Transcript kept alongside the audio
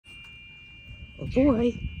Oh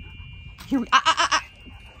boy. Here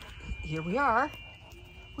we are.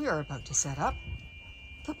 We are about to set up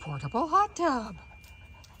the portable hot tub.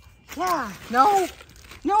 Yeah, no,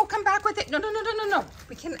 come back with it. No.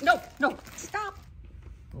 We can't, no, stop.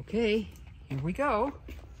 Okay, here we go.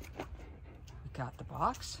 We got the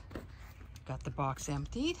box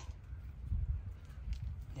emptied.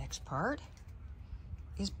 Next part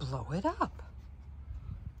is blow it up.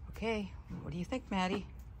 Okay, what do you think, Maddie?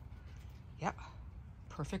 Yep,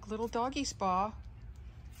 perfect little doggy spa.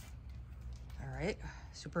 All right,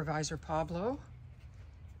 Supervisor Pablo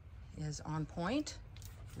is on point.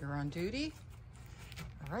 You're on duty.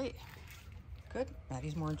 All right, good.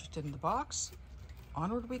 Maddie's more interested in the box.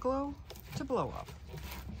 Onward we go to blow up.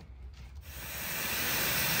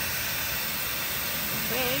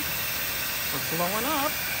 Okay, we're blowing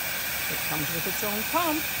up. It comes with its own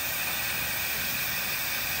pump.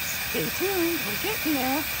 Stay tuned, we're getting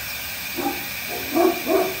there.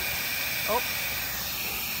 Oh,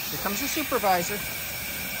 here comes the supervisor.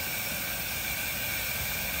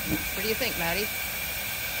 What do you think, Maddie?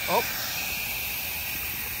 Oh,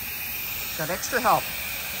 got extra help.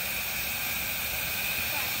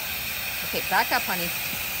 Okay, back up, honey.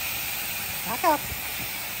 Back up.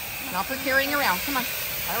 Not for carrying around. Come on.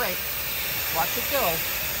 All right. Watch it go.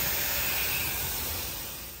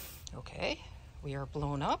 Okay, we are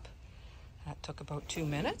blown up. That took about 2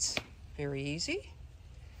 minutes. Very easy.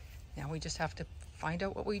 Now we just have to find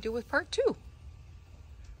out what we do with part 2.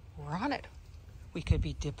 We're on it. We could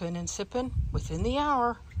be dipping and sipping within the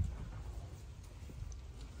hour.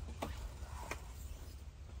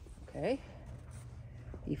 Okay,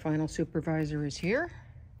 the final supervisor is here.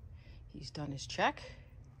 He's done his check.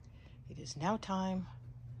 It is now time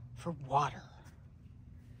for water.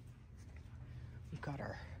 We've got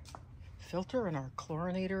our filter and our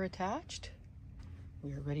chlorinator attached.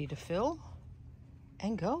 We are ready to fill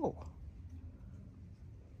and go.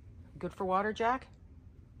 Good for water, Jack?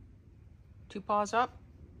 2 paws up.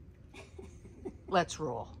 Let's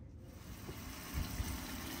roll.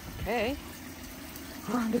 Okay,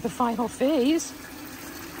 we're on to the final phase.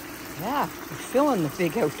 Yeah, we're filling the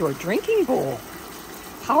big outdoor drinking bowl.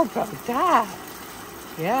 How about that?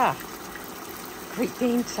 Yeah, Great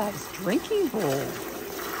Dane sized drinking bowl.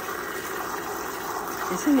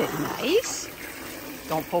 Isn't it nice?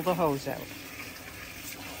 Don't pull the hose out.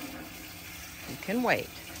 You can wait.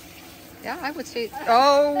 Yeah, I would say,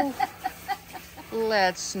 oh,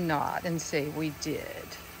 let's not and say we did.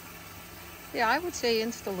 Yeah, I would say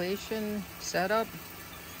installation, setup,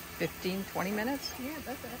 15, 20 minutes. Yeah,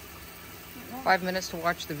 that's it. 5 minutes to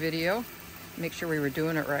watch the video, make sure we were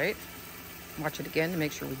doing it right. Watch it again to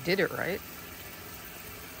make sure we did it right.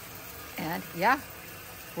 And yeah,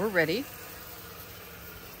 we're ready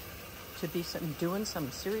to be doing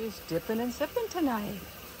some serious dipping and sipping tonight.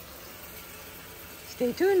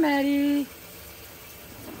 Stay tuned, Maddie.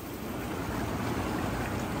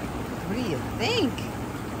 What do you think?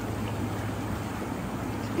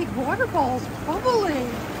 This big water ball's bubbling.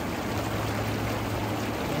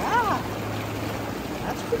 Yeah,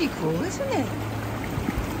 that's pretty cool, isn't it?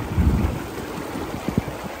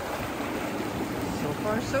 So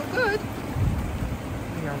far, so good.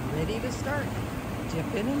 We are ready to start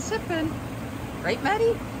dipping and sipping. Right,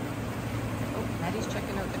 Maddie? Oh, Maddie's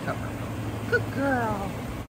checking out the cover. Good girl.